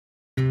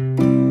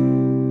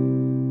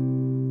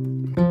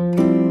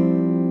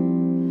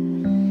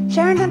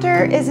Sharon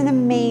Gunter is an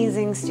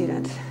amazing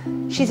student.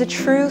 She's a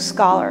true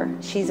scholar.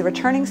 She's a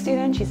returning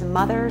student, she's a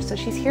mother, so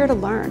she's here to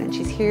learn, and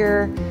she's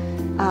here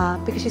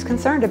because she's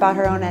concerned about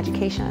her own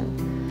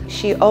education.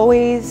 She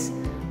always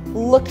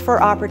looked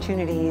for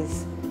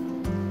opportunities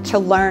to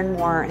learn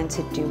more and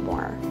to do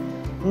more.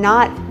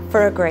 Not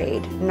for a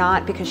grade,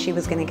 not because she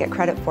was going to get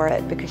credit for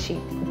it, because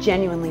she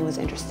genuinely was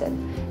interested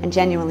and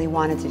genuinely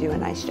wanted to do a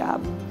nice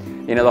job.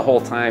 You know, the whole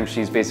time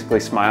she's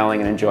basically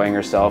smiling and enjoying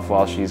herself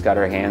while she's got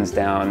her hands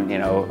down, you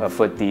know, a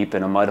foot deep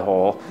in a mud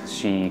hole.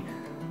 She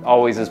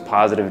always is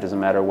positive, it doesn't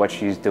matter what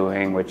she's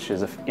doing, which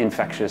is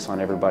infectious on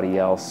everybody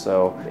else.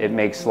 So it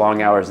makes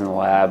long hours in the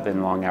lab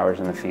and long hours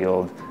in the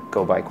field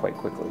go by quite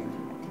quickly.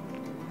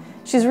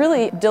 She's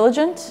really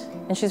diligent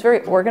and she's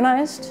very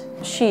organized.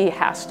 She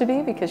has to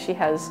be because she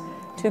has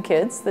 2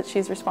 kids that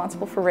she's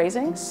responsible for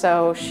raising.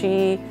 So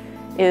she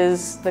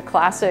is the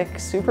classic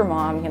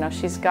supermom. You know,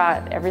 she's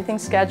got everything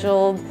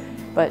scheduled,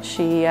 but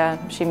she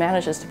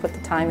manages to put the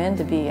time in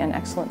to be an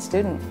excellent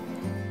student.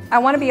 I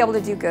want to be able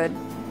to do good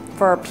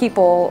for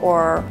people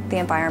or the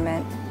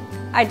environment.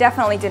 I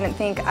definitely didn't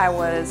think I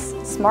was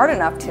smart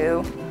enough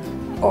to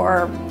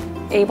or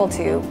able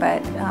to,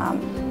 but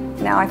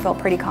now I feel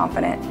pretty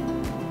confident.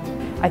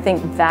 I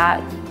think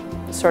that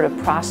sort of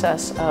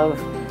process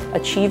of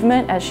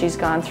achievement as she's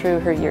gone through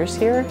her years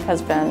here has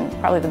been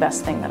probably the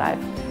best thing that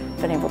I've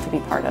been able to be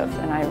part of,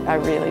 and I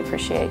really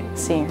appreciate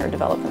seeing her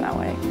develop in that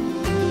way.